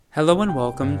Hello and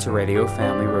welcome to Radio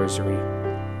Family Rosary.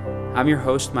 I'm your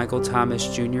host, Michael Thomas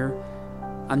Jr.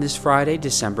 on this Friday,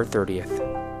 December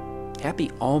 30th. Happy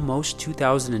almost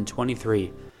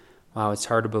 2023. Wow, it's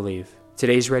hard to believe.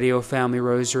 Today's Radio Family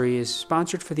Rosary is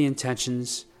sponsored for the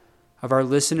intentions of our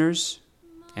listeners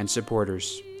and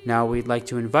supporters. Now we'd like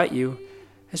to invite you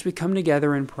as we come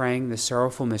together in praying the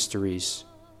sorrowful mysteries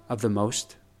of the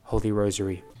Most Holy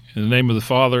Rosary. In the name of the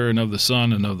Father, and of the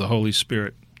Son, and of the Holy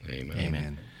Spirit. Amen.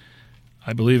 Amen.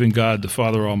 I believe in God, the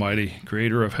Father Almighty,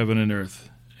 creator of heaven and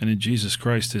earth, and in Jesus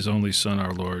Christ, his only Son,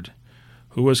 our Lord,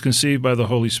 who was conceived by the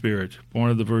Holy Spirit, born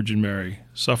of the Virgin Mary,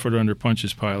 suffered under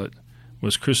Pontius Pilate,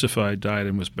 was crucified, died,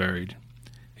 and was buried.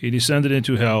 He descended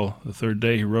into hell. The third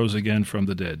day he rose again from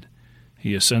the dead.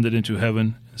 He ascended into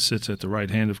heaven and sits at the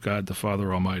right hand of God, the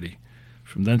Father Almighty.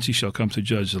 From thence he shall come to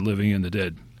judge the living and the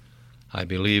dead. I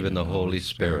believe in the Holy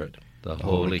Spirit, the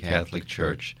Holy Catholic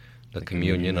Church, the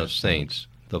communion of saints,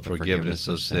 the forgiveness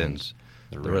of sins,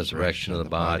 the resurrection of the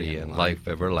body, and life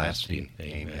everlasting.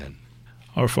 Amen.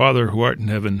 Our Father, who art in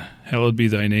heaven, hallowed be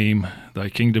thy name. Thy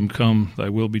kingdom come, thy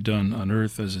will be done, on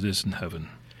earth as it is in heaven.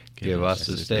 Give us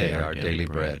this day our daily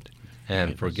bread,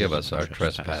 and forgive us our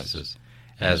trespasses,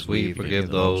 as we forgive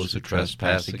those who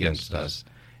trespass against us.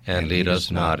 And lead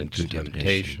us not into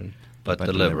temptation, but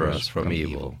deliver us from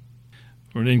evil.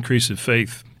 For an increase of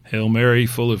faith, Hail Mary,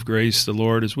 full of grace, the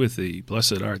Lord is with thee.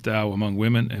 Blessed art thou among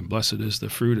women, and blessed is the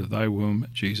fruit of thy womb,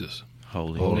 Jesus.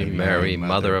 Holy Mary,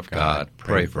 Mother of God,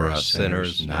 pray for us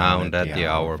sinners, now and at the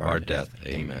hour of our death.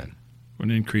 Amen. For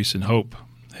an increase in hope,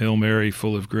 Hail Mary,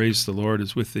 full of grace, the Lord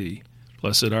is with thee.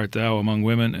 Blessed art thou among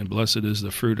women, and blessed is the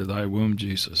fruit of thy womb,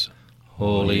 Jesus.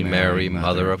 Holy Mary,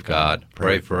 Mother of God,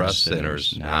 pray for us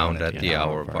sinners, now and at the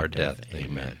hour of our death.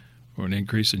 Amen. For an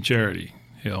increase in charity,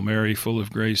 Hail Mary, full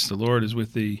of grace, the Lord is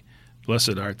with thee.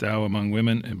 Blessed art thou among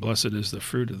women, and blessed is the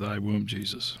fruit of thy womb,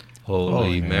 Jesus.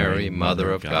 Holy Mary,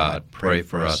 Mother of God, pray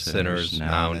for us sinners,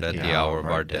 now and at the hour of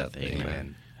our death.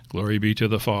 Amen. Glory be to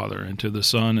the Father, and to the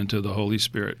Son, and to the Holy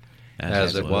Spirit.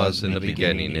 As it was in the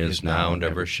beginning, is now, and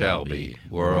ever shall be,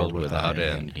 world without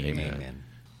end. Amen.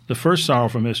 The first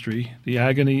sorrowful mystery, the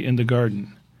agony in the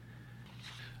garden.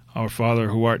 Our Father,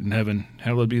 who art in heaven,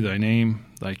 hallowed be thy name.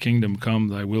 Thy kingdom come,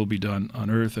 thy will be done, on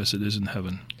earth as it is in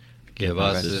heaven. Give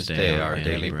us this day our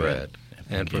daily bread,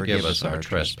 and forgive us our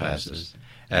trespasses,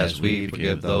 as we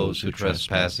forgive those who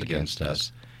trespass against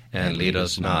us. And lead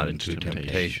us not into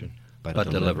temptation, but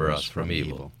deliver us from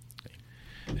evil.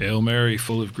 Hail Mary,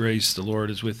 full of grace, the Lord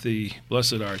is with thee.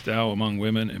 Blessed art thou among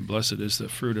women, and blessed is the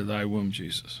fruit of thy womb,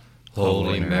 Jesus.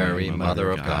 Holy Mary,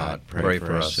 Mother of God, pray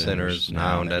for us sinners,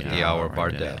 now and at the hour of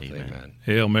our death. Amen.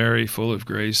 Hail Mary, full of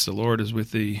grace, the Lord is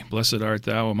with thee. Blessed art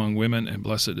thou among women, and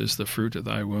blessed is the fruit of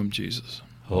thy womb, Jesus.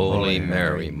 Holy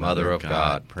Mary, Mother of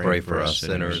God, pray for us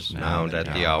sinners, now and at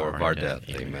the hour of our death.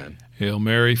 Amen. Hail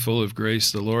Mary, full of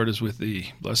grace, the Lord is with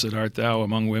thee. Blessed art thou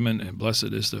among women, and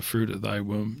blessed is the fruit of thy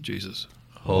womb, Jesus.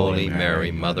 Holy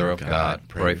Mary, Mother of God,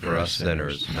 pray for us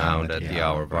sinners, now and at the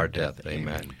hour of our death.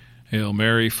 Amen. Hail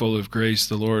Mary, full of grace,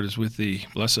 the Lord is with thee.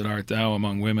 Blessed art thou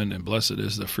among women, and blessed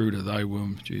is the fruit of thy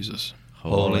womb, Jesus.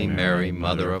 Holy Mary,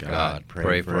 Mother of God,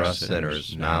 pray for us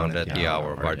sinners, now and at the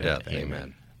hour of our death.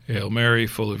 Amen. Hail Mary,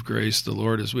 full of grace, the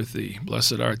Lord is with thee.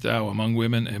 Blessed art thou among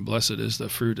women, and blessed is the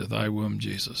fruit of thy womb,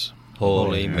 Jesus.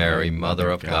 Holy Mary, Mother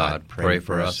of God, pray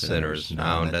for us sinners,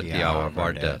 now and at the hour of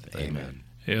our death. Amen.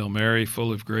 Hail Mary,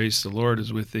 full of grace, the Lord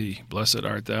is with thee. Blessed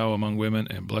art thou among women,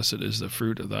 and blessed is the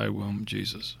fruit of thy womb,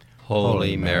 Jesus.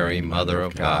 Holy Mary, Mother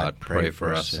of God, pray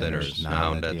for us sinners,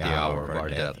 now and at the hour of our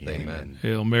death. Amen.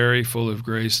 Hail Mary, full of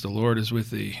grace, the Lord is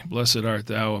with thee. Blessed art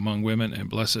thou among women, and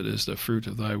blessed is the fruit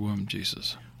of thy womb,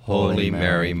 Jesus. Holy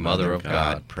Mary, Mother of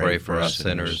God, pray for us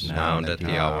sinners, now and at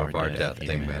the hour of our death.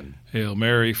 Amen. Hail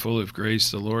Mary, full of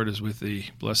grace, the Lord is with thee.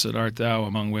 Blessed art thou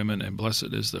among women, and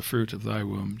blessed is the fruit of thy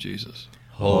womb, Jesus.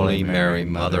 Holy Mary,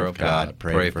 Mother of God,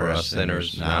 pray for us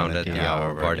sinners, now and at the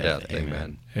hour of our death.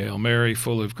 Amen. Hail Mary,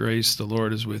 full of grace, the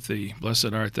Lord is with thee.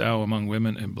 Blessed art thou among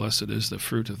women, and blessed is the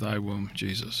fruit of thy womb,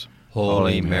 Jesus.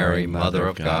 Holy Mary, Mother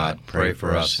of God, pray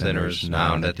for us sinners,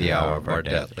 now and at the hour of our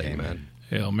death. Amen.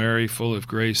 Hail Mary, full of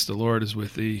grace, the Lord is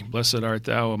with thee. Blessed art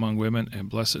thou among women, and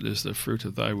blessed is the fruit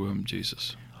of thy womb,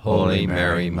 Jesus. Holy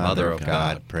Mary, Mother of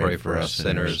God, pray for us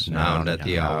sinners, now and at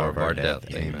the hour of our death.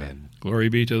 Amen. Glory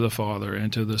be to the Father,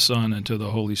 and to the Son, and to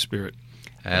the Holy Spirit.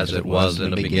 As it was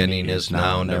in the beginning, is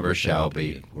now, and ever shall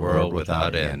be, world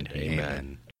without end.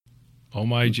 Amen. O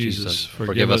my Jesus,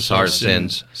 forgive us our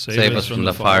sins, save us from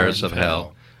the fires of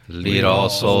hell, lead all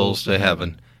souls to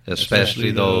heaven,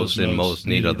 especially those in most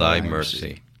need of thy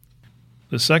mercy.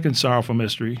 The second sorrowful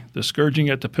mystery, the scourging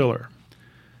at the pillar.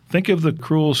 Think of the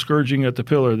cruel scourging at the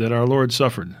pillar that our Lord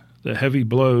suffered, the heavy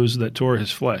blows that tore his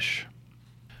flesh.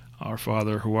 Our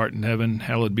Father, who art in heaven,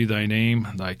 hallowed be thy name.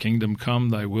 Thy kingdom come,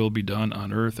 thy will be done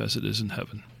on earth as it is in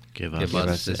heaven. Give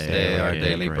us this day our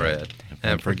daily bread,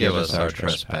 and forgive us our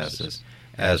trespasses,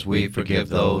 as we forgive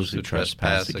those who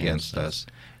trespass against us.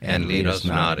 And lead us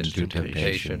not into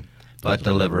temptation, but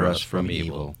deliver us from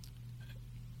evil.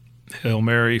 Hail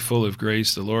Mary, full of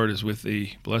grace, the Lord is with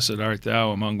thee. Blessed art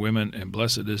thou among women, and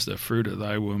blessed is the fruit of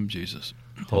thy womb, Jesus.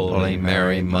 Holy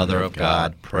Mary, Mother of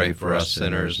God, pray for us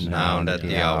sinners, now and at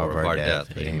the hour of our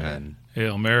death. Amen.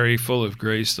 Hail Mary, full of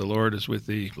grace, the Lord is with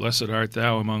thee. Blessed art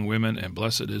thou among women, and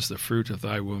blessed is the fruit of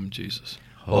thy womb, Jesus.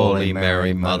 Holy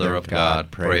Mary, Mother of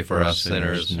God, pray for us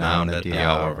sinners, now and at the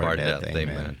hour of our death.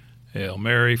 Amen. Hail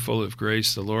Mary, full of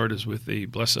grace, the Lord is with thee.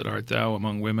 Blessed art thou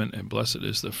among women, and blessed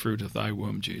is the fruit of thy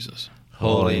womb, Jesus.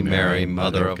 Holy Mary,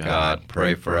 Mother of God,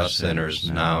 pray for us sinners,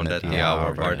 now and at the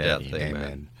hour of our death.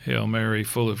 Amen. Hail Mary,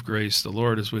 full of grace, the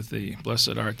Lord is with thee.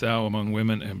 Blessed art thou among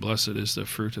women, and blessed is the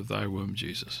fruit of thy womb,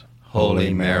 Jesus.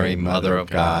 Holy Mary, Mother of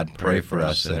God, pray for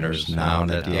us sinners, now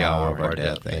and at the hour of our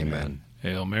death. Amen.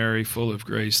 Hail Mary, full of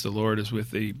grace, the Lord is with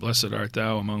thee. Blessed art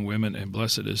thou among women, and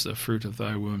blessed is the fruit of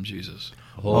thy womb, Jesus.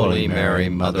 Holy Mary,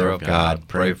 Mother of God,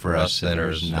 pray for us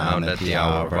sinners, now and at the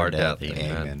hour of our death.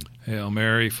 Amen. Hail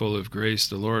Mary, full of grace,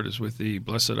 the Lord is with thee.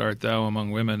 Blessed art thou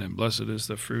among women, and blessed is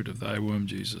the fruit of thy womb,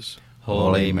 Jesus.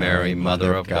 Holy Mary,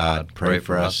 Mother of God, pray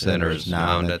for us sinners,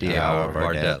 now and at the hour of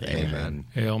our death. Amen.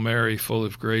 Hail Mary, full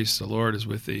of grace, the Lord is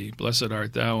with thee. Blessed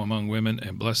art thou among women,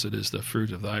 and blessed is the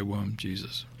fruit of thy womb,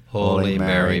 Jesus. Holy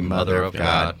Mary, Mother of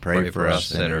God, pray for us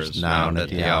sinners, now and at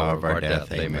the hour of our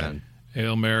death. Amen.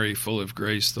 Hail Mary, full of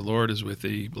grace, the Lord is with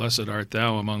thee. Blessed art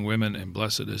thou among women, and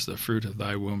blessed is the fruit of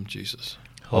thy womb, Jesus.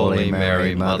 Holy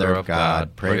Mary, Mother of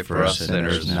God, pray for us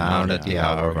sinners, now and at the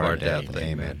hour of our death.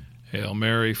 Amen. Hail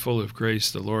Mary, full of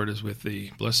grace, the Lord is with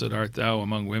thee. Blessed art thou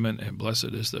among women, and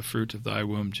blessed is the fruit of thy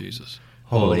womb, Jesus.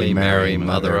 Holy Mary,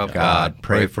 Mother of God,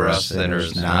 pray for us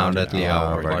sinners, now and at the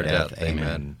hour of our death.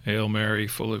 Amen. Hail Mary,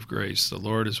 full of grace, the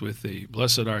Lord is with thee.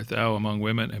 Blessed art thou among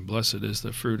women, and blessed is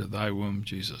the fruit of thy womb,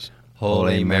 Jesus.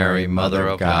 Holy Mary, Mother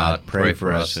of God, pray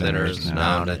for us sinners,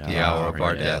 now and at the hour of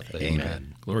our death.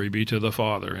 Amen. Glory be to the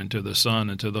Father, and to the Son,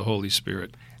 and to the Holy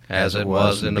Spirit. As it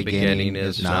was in the beginning,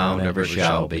 is now, and ever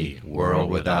shall be,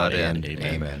 world without end.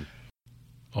 Amen.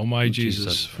 O my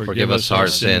Jesus, forgive us our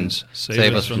sins,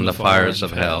 save us from the fires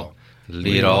of hell,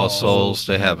 lead all souls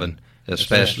to heaven,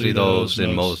 especially those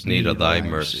in most need of thy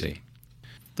mercy.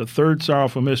 The third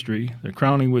sorrowful mystery, the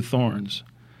crowning with thorns.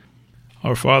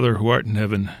 Our Father, who art in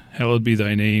heaven, hallowed be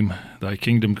thy name. Thy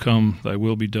kingdom come, thy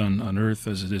will be done on earth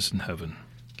as it is in heaven.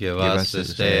 Give us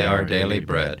this day our daily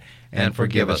bread, and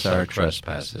forgive us our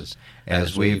trespasses,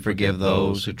 as we forgive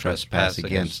those who trespass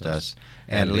against us.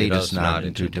 And lead us not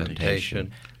into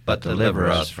temptation, but deliver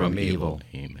us from evil.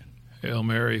 Amen. Hail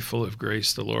Mary, full of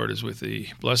grace, the Lord is with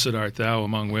thee. Blessed art thou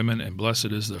among women, and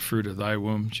blessed is the fruit of thy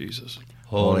womb, Jesus.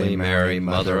 Holy Mary,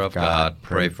 Mother of God,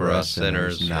 pray for us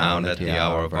sinners, now and at the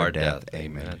hour of our death.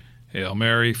 Amen. Hail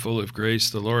Mary, full of grace,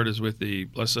 the Lord is with thee.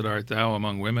 Blessed art thou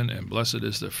among women, and blessed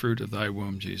is the fruit of thy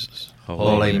womb, Jesus.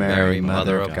 Holy Mary,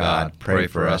 Mother of God, pray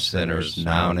for us sinners,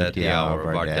 now and at the hour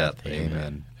of our death.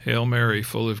 Amen. Hail Mary,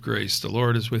 full of grace, the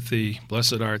Lord is with thee.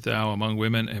 Blessed art thou among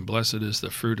women, and blessed is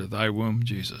the fruit of thy womb,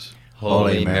 Jesus.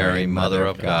 Holy Mary, Mother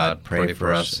of God, pray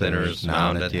for us sinners,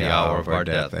 now and at the hour of our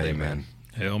death. Amen.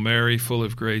 Hail Mary, full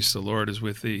of grace, the Lord is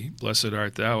with thee. Blessed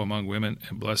art thou among women,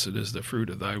 and blessed is the fruit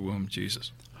of thy womb, Jesus.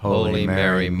 Holy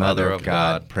Mary, Mother of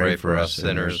God, pray for us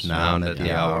sinners, now and at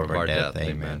the hour of our death.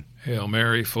 Amen. Hail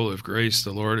Mary, full of grace,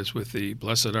 the Lord is with thee.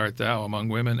 Blessed art thou among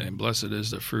women, and blessed is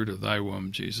the fruit of thy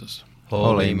womb, Jesus.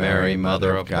 Holy Mary,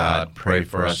 Mother of God, pray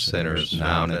for us sinners,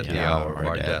 now and at the hour of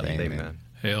our death. Amen.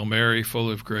 Hail Mary, full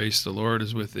of grace, the Lord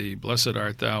is with thee. Blessed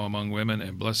art thou among women,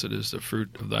 and blessed is the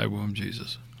fruit of thy womb,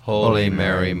 Jesus. Holy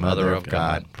Mary, Mother of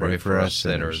God, pray for us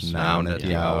sinners, now and at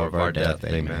the hour of our death.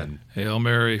 Amen. Hail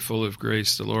Mary, full of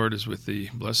grace, the Lord is with thee.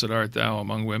 Blessed art thou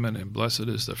among women, and blessed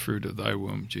is the fruit of thy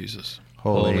womb, Jesus.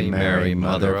 Holy Mary,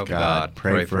 Mother of God,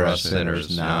 pray for us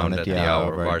sinners, now and at the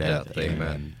hour of our death.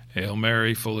 Amen. Hail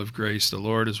Mary, full of grace, the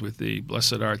Lord is with thee.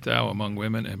 Blessed art thou among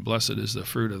women, and blessed is the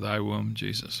fruit of thy womb,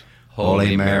 Jesus.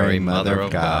 Holy Mary, Mother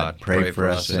of God, pray for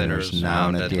us sinners, now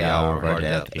and at the hour of our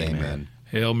death. Amen.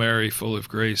 Hail Mary, full of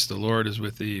grace, the Lord is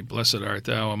with thee. Blessed art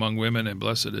thou among women, and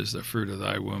blessed is the fruit of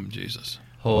thy womb, Jesus.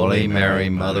 Holy Mary,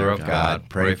 Mother of God,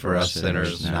 pray for us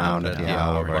sinners, now and at the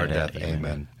hour of our death.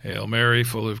 Amen. Hail Mary,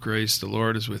 full of grace, the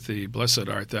Lord is with thee. Blessed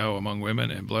art thou among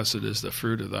women, and blessed is the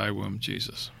fruit of thy womb,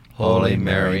 Jesus. Holy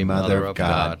Mary, Mother of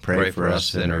God, pray for us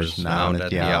sinners, now and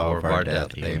at the hour of our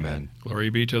death. Amen.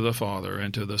 Glory be to the Father,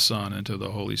 and to the Son, and to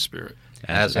the Holy Spirit.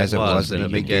 As it was in the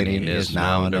beginning, is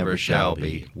now, and ever shall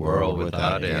be, world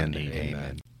without end.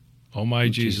 Amen. O my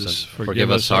Jesus,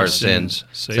 Forgive us our sins,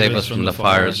 save us from the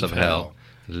fires of hell,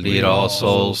 lead all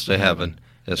souls to heaven,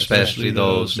 especially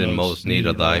those in most need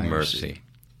of thy mercy.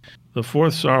 The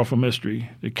fourth sorrowful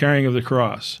mystery, the carrying of the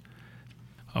cross.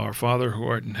 Our Father, who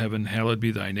art in heaven, hallowed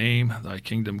be thy name. Thy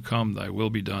kingdom come, thy will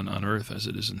be done on earth as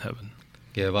it is in heaven.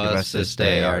 Give us this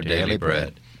day our daily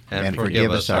bread, and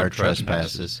forgive us our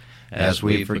trespasses, as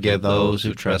we forgive those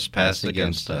who trespass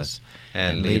against us.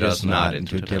 And lead us not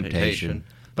into temptation,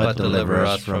 but deliver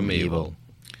us from evil.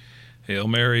 Hail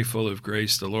Mary, full of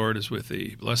grace, the Lord is with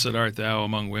thee. Blessed art thou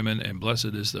among women, and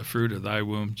blessed is the fruit of thy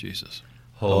womb, Jesus.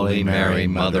 Holy Mary,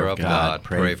 Mother of God,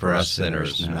 pray for us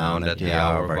sinners, now and at the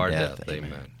hour of our death.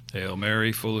 Amen. Hail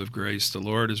Mary, full of grace, the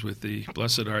Lord is with thee.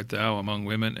 Blessed art thou among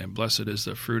women, and blessed is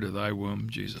the fruit of thy womb,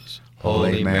 Jesus.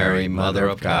 Holy Mary, Mother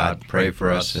of God, pray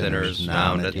for us sinners,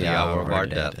 now and at the hour of our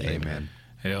death. Amen.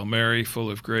 Hail Mary,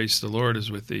 full of grace, the Lord is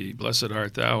with thee. Blessed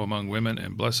art thou among women,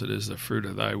 and blessed is the fruit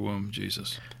of thy womb,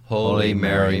 Jesus. Holy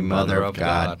Mary, Mother of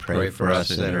God, pray for us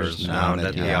sinners, now and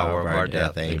at the hour of our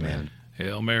death. Amen.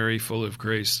 Hail Mary, full of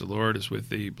grace, the Lord is with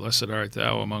thee. Blessed art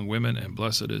thou among women, and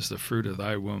blessed is the fruit of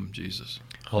thy womb, Jesus.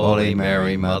 Holy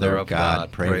Mary, Mother of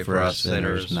God, pray for us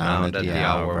sinners, now and at the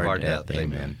hour of our death.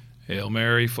 Amen. Hail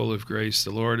Mary, full of grace,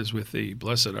 the Lord is with thee.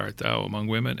 Blessed art thou among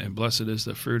women, and blessed is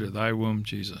the fruit of thy womb,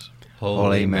 Jesus.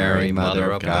 Holy Mary,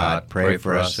 Mother of God, pray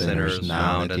for us sinners,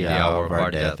 now and at the hour of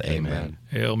our death. Amen.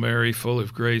 Hail Mary, full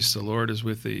of grace, the Lord is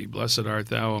with thee. Blessed art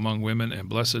thou among women, and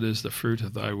blessed is the fruit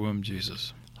of thy womb,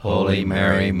 Jesus. Holy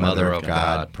Mary, Mother of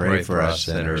God, pray for us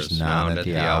sinners, now and at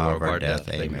the hour of our death.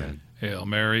 Amen. Hail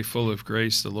Mary, full of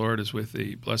grace, the Lord is with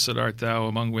thee. Blessed art thou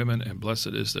among women, and blessed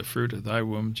is the fruit of thy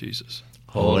womb, Jesus.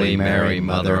 Holy Mary,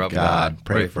 Mother of God,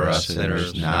 pray for us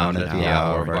sinners, now and at the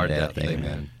hour of our death.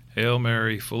 Amen. Hail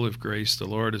Mary, full of grace, the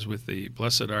Lord is with thee.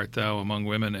 Blessed art thou among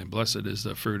women, and blessed is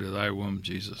the fruit of thy womb,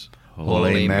 Jesus.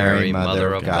 Holy Mary,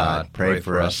 Mother of God, pray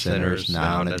for us sinners,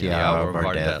 now and at the hour of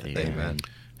our death. Amen.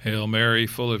 Hail Mary,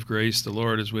 full of grace, the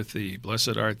Lord is with thee.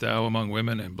 Blessed art thou among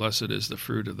women, and blessed is the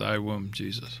fruit of thy womb,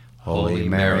 Jesus. Holy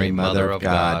Mary, Mother of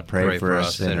God, pray for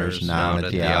us sinners, now and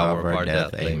at the hour of our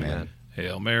death. Amen.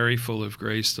 Hail Mary, full of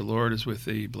grace, the Lord is with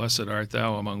thee. Blessed art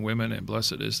thou among women, and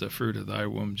blessed is the fruit of thy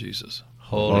womb, Jesus.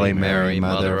 Holy Mary,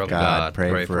 Mother of God,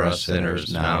 pray for us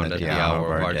sinners, now and at the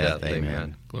hour of our death.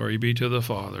 Amen. Glory be to the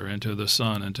Father, and to the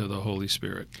Son, and to the Holy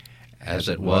Spirit. As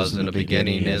it was in the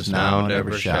beginning, is now, and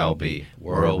ever shall be,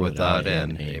 world without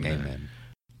end. Amen.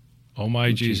 O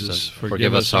my Jesus,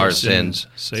 forgive us our sins,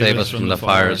 save us from the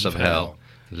fires of hell,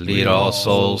 lead all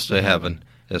souls to heaven,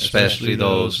 especially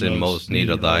those in most need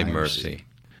of thy mercy.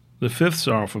 The fifth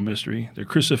sorrowful mystery, the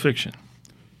crucifixion.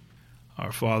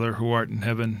 Our Father, who art in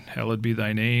heaven, hallowed be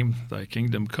thy name. Thy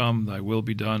kingdom come, thy will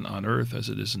be done on earth as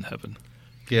it is in heaven.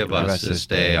 Give us this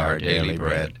day our daily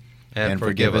bread, and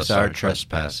forgive us our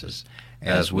trespasses,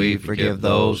 as we forgive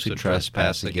those who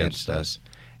trespass against us.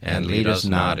 And lead us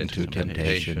not into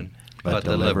temptation, but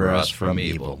deliver us from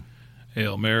evil.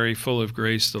 Hail Mary, full of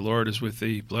grace, the Lord is with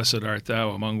thee. Blessed art thou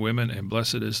among women, and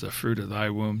blessed is the fruit of thy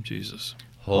womb, Jesus.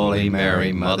 Holy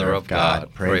Mary, Mother of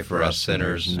God, pray for us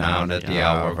sinners, now and at the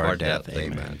hour of our death.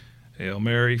 Amen. Hail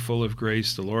Mary, full of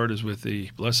grace, the Lord is with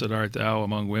thee. Blessed art thou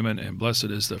among women, and blessed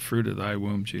is the fruit of thy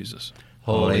womb, Jesus.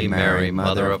 Holy Mary,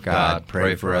 Mother of God,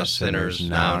 pray for us sinners,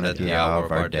 now and at the hour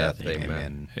of our death.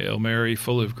 Amen. Hail Mary,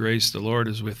 full of grace, the Lord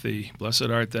is with thee. Blessed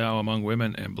art thou among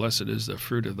women, and blessed is the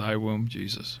fruit of thy womb,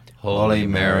 Jesus. Holy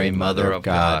Mary, Mother of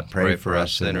God, pray for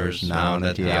us sinners, now and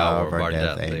at the hour of our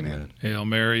death. Amen. Hail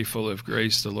Mary, full of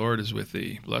grace, the Lord is with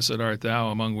thee. Blessed art thou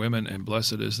among women, and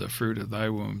blessed is the fruit of thy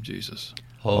womb, Jesus.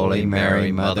 Holy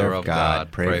Mary, Mother of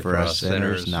God, pray for us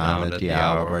sinners, now and at the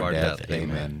hour of our death.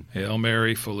 Amen. Hail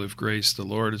Mary, full of grace, the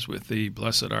Lord is with thee.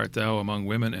 Blessed art thou among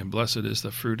women, and blessed is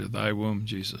the fruit of thy womb,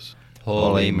 Jesus.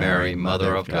 Holy Mary,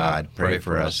 Mother of God, pray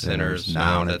for us sinners,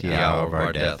 now and at the hour of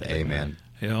our death. Amen.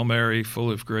 Hail Mary,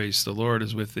 full of grace, the Lord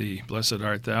is with thee. Blessed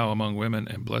art thou among women,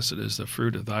 and blessed is the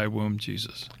fruit of thy womb,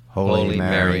 Jesus. Holy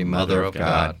Mary, Mother of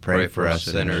God, pray for us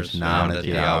sinners, now and at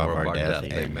the hour of our death.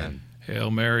 Amen.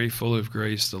 Hail Mary, full of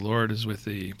grace, the Lord is with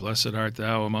thee. Blessed art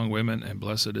thou among women, and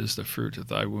blessed is the fruit of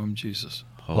thy womb, Jesus.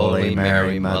 Holy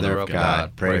Mary, Mother of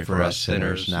God, pray for us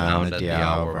sinners, now and at the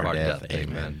hour of our death.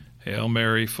 Amen. Hail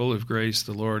Mary, full of grace,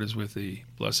 the Lord is with thee.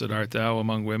 Blessed art thou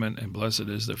among women, and blessed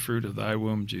is the fruit of thy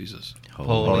womb, Jesus.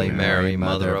 Holy Mary,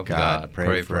 Mother of God,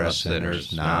 pray for us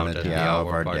sinners, now and at the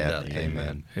hour of our death.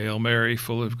 Amen. Hail Mary,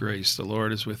 full of grace, the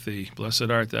Lord is with thee. Blessed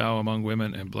art thou among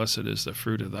women, and blessed is the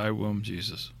fruit of thy womb,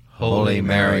 Jesus. Holy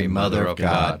Mary, Mother of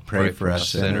God, pray for us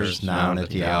sinners, now and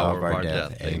at the hour of our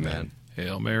death. Amen.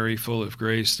 Hail Mary, full of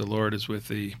grace, the Lord is with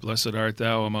thee. Blessed art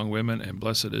thou among women, and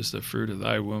blessed is the fruit of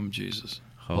thy womb, Jesus.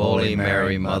 Holy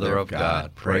Mary, Mother of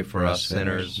God, pray for us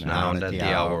sinners, now and at the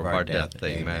hour of our death.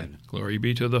 Amen. Glory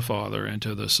be to the Father, and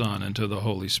to the Son, and to the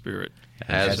Holy Spirit.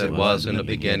 As it was in the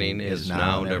beginning, is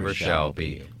now, and ever shall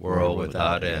be, world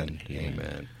without end.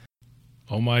 Amen.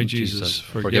 O my Jesus,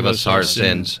 forgive us our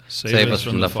sins, save us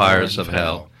from the fires of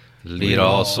hell, lead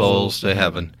all souls to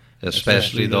heaven,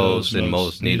 especially those in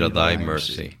most need of thy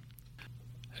mercy.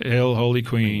 Hail, Holy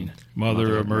Queen,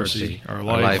 Mother of mercy, our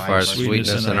life, our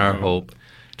sweetness, and our hope.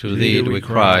 To thee do we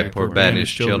cry, poor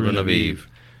banished children of Eve.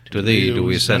 To thee do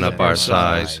we send up our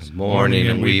sighs, mourning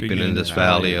and weeping in this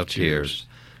valley of tears.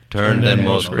 Turn then,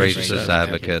 most gracious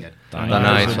Advocate, thine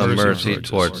eyes of mercy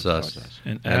towards us,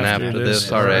 and after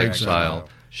this our exile,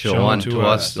 show unto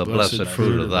us the blessed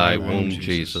fruit of thy womb,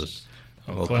 Jesus.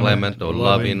 O clement, O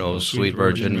loving, O sweet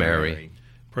Virgin Mary,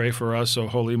 pray for us, O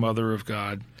Holy Mother of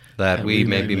God, that we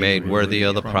may be made worthy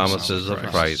of the promises of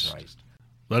Christ.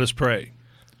 Let us pray.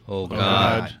 O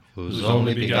God, whose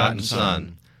only begotten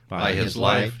Son, by his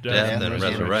life, death, and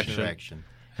resurrection,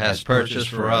 has purchased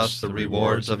for us the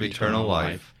rewards of eternal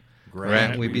life,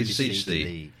 grant, we beseech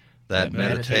thee, that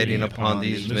meditating upon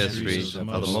these mysteries of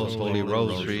the most holy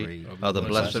rosary of the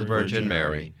Blessed Virgin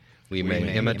Mary, we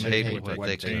may imitate what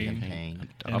they contain,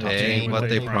 obtain what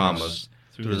they promise,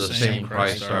 through the same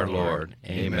Christ our Lord.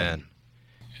 Amen.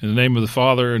 In the name of the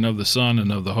Father, and of the Son, and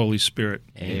of the Holy Spirit.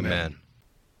 Amen.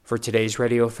 For today's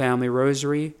Radio Family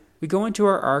Rosary, we go into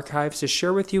our archives to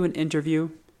share with you an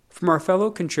interview from our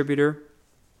fellow contributor,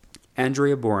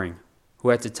 Andrea Boring,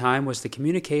 who at the time was the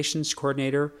communications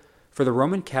coordinator for the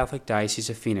Roman Catholic Diocese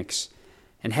of Phoenix,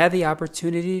 and had the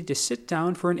opportunity to sit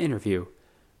down for an interview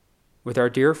with our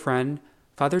dear friend,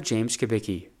 Father James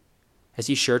Kubicki, as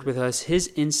he shared with us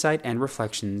his insight and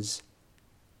reflections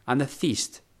on the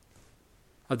feast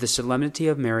of the Solemnity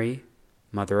of Mary,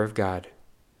 Mother of God,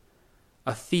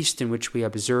 a feast in which we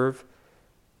observe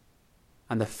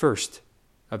on the 1st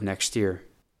of next year.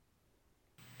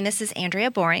 This is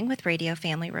Andrea Boring with Radio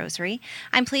Family Rosary.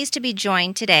 I'm pleased to be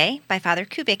joined today by Father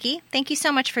Kubicki. Thank you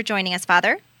so much for joining us,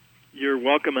 Father. You're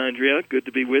welcome, Andrea. Good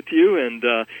to be with you, and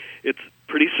it's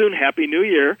pretty soon Happy New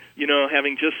Year. You know,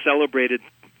 having just celebrated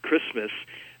Christmas,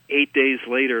 8 days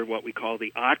later, what we call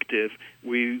the octave,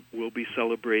 we will be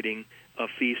celebrating a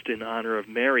feast in honor of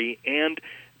Mary, and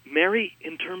Mary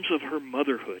in terms of her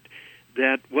motherhood,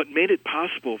 that what made it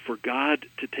possible for God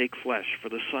to take flesh, for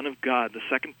the Son of God, the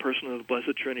second person of the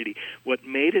Blessed Trinity, what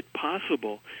made it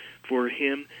possible for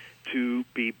him to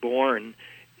be born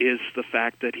is the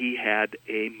fact that he had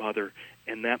a mother,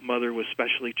 and that mother was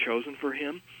specially chosen for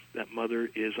him. That mother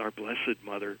is our Blessed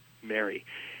Mother, Mary.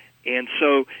 And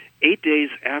so 8 days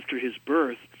after his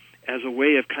birth, as a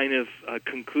way of kind of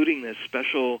concluding this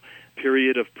special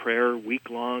period of prayer,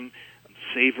 week-long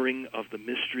savoring of the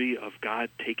mystery of God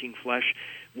taking flesh,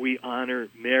 we honor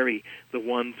Mary, the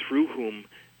one through whom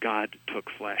God took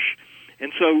flesh.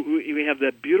 And so we have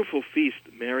that beautiful feast,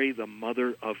 Mary, the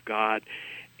Mother of God.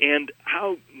 And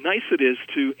how nice it is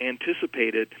to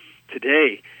anticipate it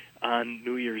today on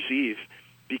New Year's Eve,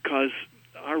 because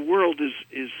our world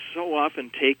is so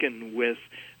often taken with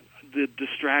the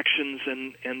distractions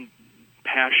and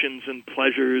passions and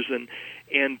pleasures,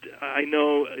 and I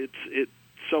know it's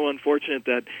so unfortunate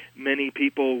that many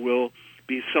people will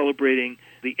be celebrating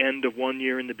the end of one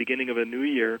year and the beginning of a new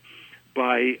year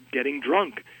by getting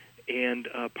drunk and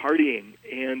partying.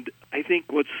 And I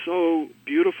think what's so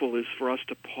beautiful is for us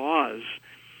to pause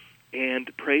and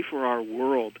pray for our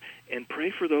world and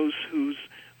pray for those whose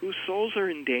souls are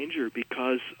in danger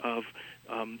because of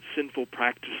sinful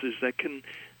practices that can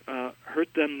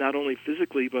hurt them not only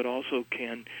physically but also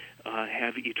can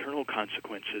have eternal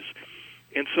consequences.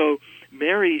 And so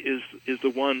Mary is the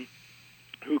one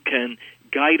who can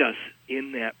guide us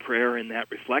in that prayer and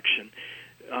that reflection,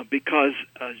 because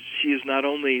she is not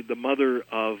only the mother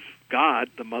of God,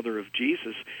 the mother of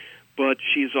Jesus, but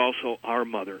she is also our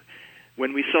mother.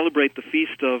 When we celebrate the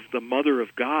feast of the Mother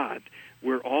of God,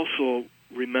 we're also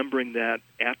remembering that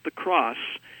at the cross,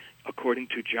 according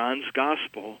to John's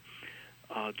Gospel,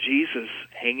 Jesus,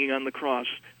 hanging on the cross,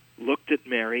 looked at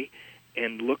Mary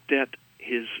and looked at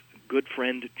his good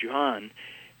friend John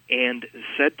and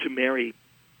said to Mary,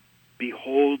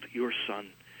 "Behold your son."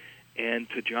 And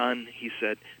to John, he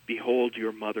said, "Behold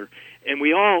your mother." And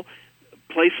we all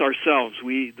place ourselves,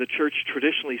 the church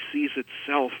traditionally sees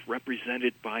itself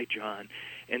represented by John.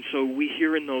 And so we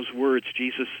hear in those words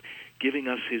Jesus giving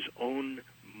us his own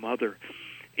mother.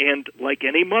 And like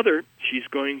any mother, she's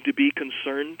going to be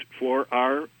concerned for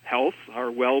our health, our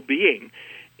well-being.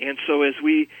 And so as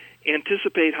we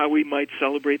anticipate how we might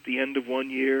celebrate the end of one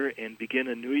year and begin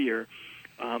a new year,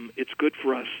 it's good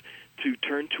for us to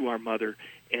turn to our mother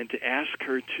and to ask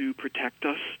her to protect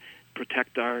us,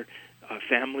 protect our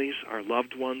families, our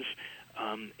loved ones,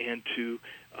 and to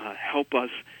help us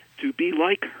to be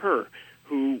like her,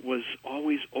 who was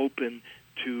always open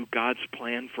to God's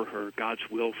plan for her, God's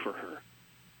will for her.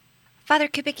 Father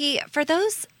Kubicki, for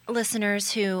those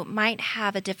listeners who might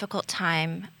have a difficult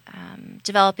time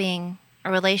developing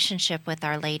a relationship with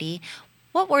Our Lady,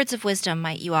 what words of wisdom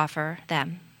might you offer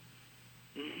them?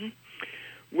 Mm-hmm.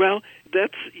 Well,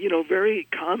 that's, very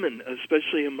common,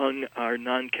 especially among our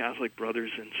non-Catholic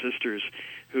brothers and sisters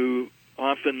who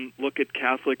often look at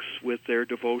Catholics with their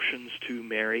devotions to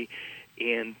Mary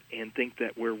and think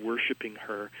that we're worshiping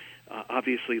her.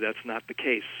 Obviously, that's not the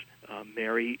case.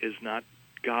 Mary is not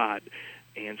God,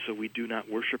 and so we do not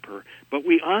worship her. But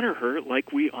we honor her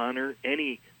like we honor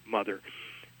any mother.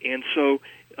 And so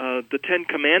the Ten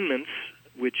Commandments,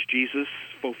 which Jesus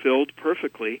fulfilled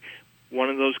perfectly, one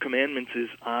of those commandments is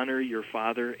honor your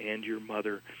father and your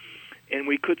mother. And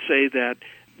we could say that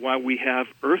while we have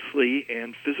earthly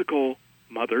and physical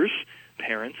mothers,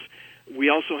 parents, we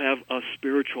also have a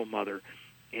spiritual mother.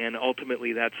 And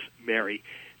ultimately that's Mary,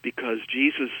 because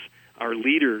Jesus, our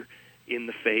leader in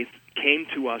the faith, came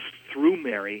to us through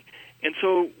Mary. And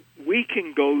so we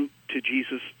can go to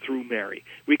Jesus through Mary.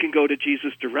 We can go to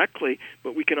Jesus directly,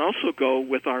 but we can also go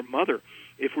with our mother.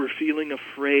 If we're feeling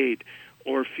afraid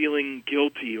or feeling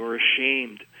guilty or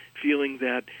ashamed, feeling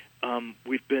that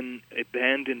we've been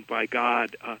abandoned by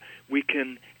God, we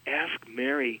can ask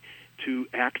Mary to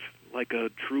act like a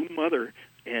true mother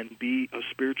and be a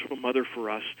spiritual mother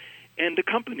for us and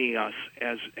accompany us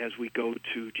as we go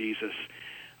to Jesus.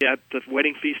 At the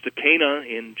wedding feast of Cana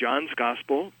in John's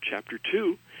Gospel, chapter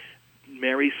 2,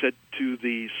 Mary said to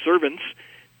the servants,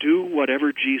 "Do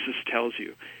whatever Jesus tells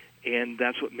you." And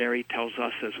that's what Mary tells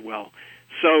us as well.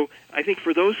 So I think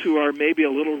for those who are maybe a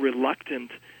little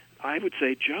reluctant, I would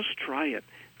say just try it.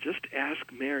 Just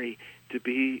ask Mary to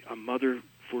be a mother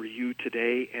for you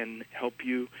today and help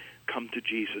you come to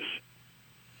Jesus.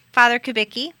 Father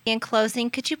Kubicki, in closing,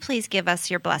 could you please give us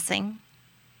your blessing?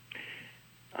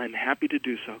 I'm happy to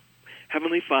do so.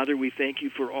 Heavenly Father, we thank you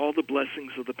for all the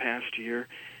blessings of the past year.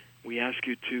 We ask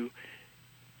you to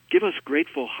give us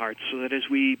grateful hearts so that as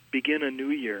we begin a new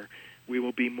year, we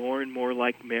will be more and more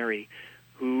like Mary,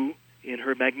 who in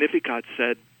her Magnificat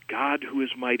said, "God who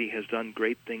is mighty has done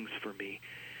great things for me."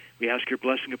 We ask your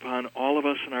blessing upon all of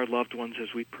us and our loved ones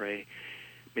as we pray.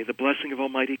 May the blessing of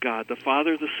Almighty God, the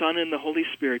Father, the Son, and the Holy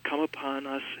Spirit come upon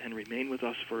us and remain with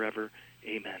us forever.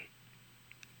 Amen.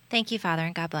 Thank you, Father,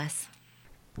 and God bless.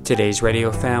 Today's Radio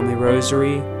Family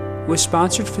Rosary was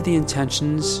sponsored for the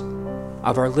intentions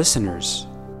of our listeners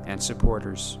and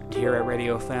supporters. Here at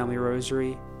Radio Family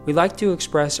Rosary, we'd like to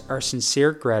express our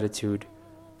sincere gratitude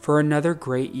for another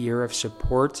great year of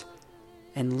support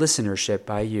and listenership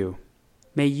by you.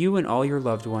 May you and all your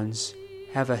loved ones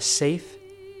have a safe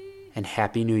and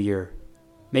happy new year.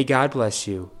 May God bless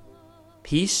you.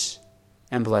 Peace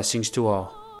and blessings to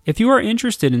all. If you are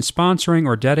interested in sponsoring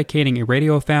or dedicating a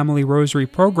Radio Family Rosary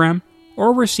program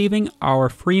or receiving our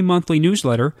free monthly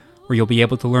newsletter, where you'll be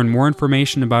able to learn more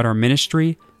information about our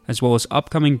ministry as well as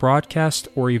upcoming broadcasts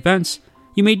or events,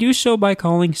 you may do so by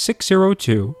calling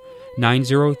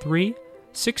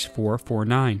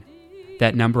 602-903-6449.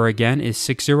 That number again is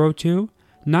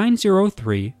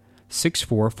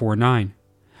 602-903-6449.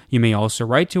 You may also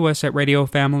write to us at Radio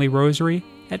Family Rosary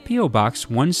at P.O. Box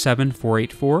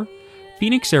 17484,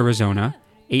 Phoenix, Arizona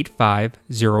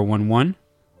 85011,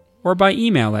 or by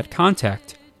email at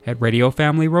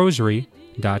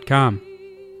contact@radiofamilyrosary.com.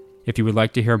 If you would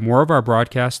like to hear more of our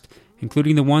broadcast,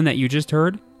 including the one that you just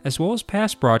heard, as well as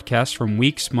past broadcasts from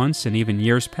weeks, months, and even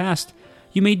years past,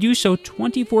 you may do so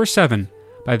 24/7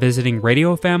 by visiting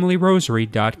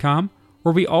radiofamilyrosary.com,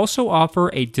 where we also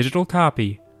offer a digital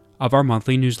copy of our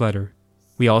monthly newsletter.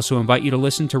 We also invite you to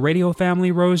listen to Radio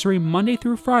Family Rosary Monday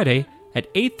through Friday at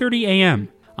 8:30 a.m.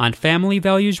 on Family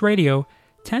Values Radio,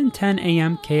 1010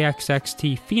 a.m.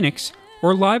 KXXT Phoenix,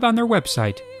 or live on their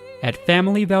website at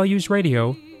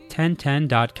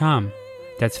familyvaluesradio1010.com.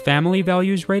 That's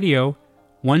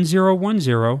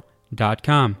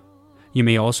familyvaluesradio1010.com. You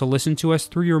may also listen to us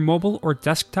through your mobile or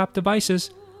desktop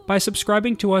devices by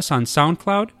subscribing to us on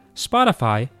SoundCloud,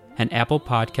 Spotify, and Apple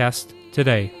Podcasts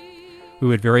today. We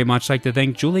would very much like to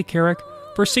thank Julie Carrick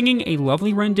for singing a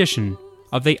lovely rendition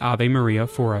of the Ave Maria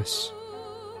for us.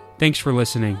 Thanks for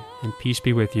listening, and peace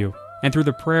be with you. And through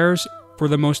the prayers for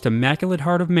the most immaculate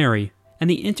heart of Mary and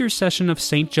the intercession of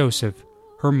Saint Joseph,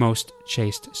 her most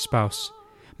chaste spouse,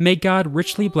 may God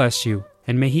richly bless you,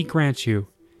 and may He grant you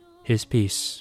His peace.